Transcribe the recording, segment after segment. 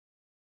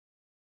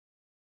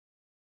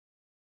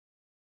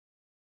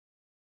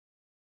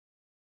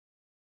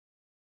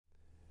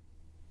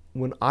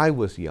when I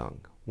was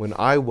young, when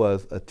I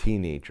was a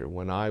teenager,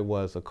 when I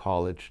was a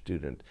college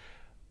student,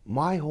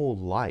 my whole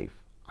life,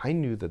 I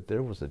knew that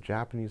there was a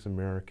Japanese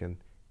American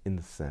in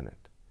the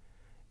Senate.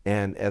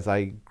 And as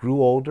I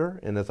grew older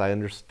and as I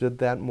understood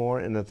that more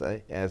and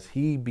as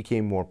he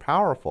became more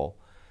powerful,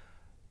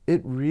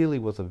 it really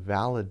was a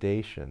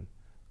validation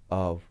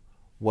of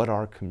what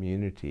our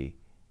community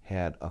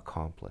had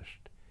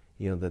accomplished.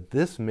 You know, that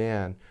this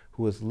man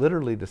who was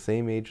literally the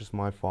same age as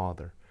my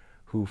father,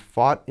 who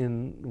fought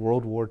in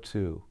World War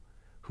II,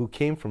 who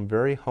came from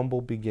very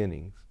humble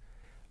beginnings,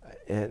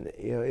 and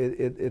you know,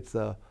 it's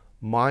a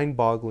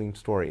mind-boggling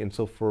story. And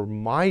so for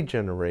my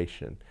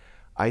generation,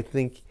 I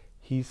think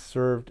he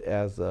served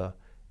as an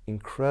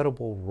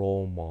incredible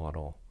role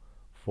model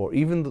for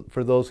even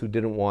for those who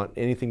didn't want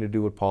anything to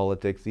do with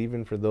politics,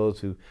 even for those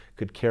who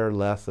could care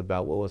less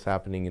about what was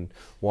happening in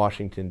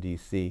Washington,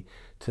 D.C.,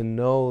 to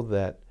know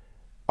that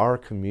our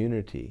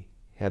community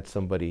had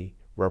somebody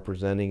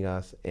representing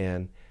us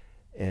and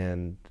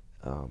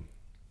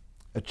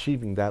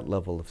achieving that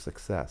level of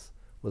success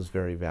was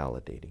very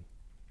validating.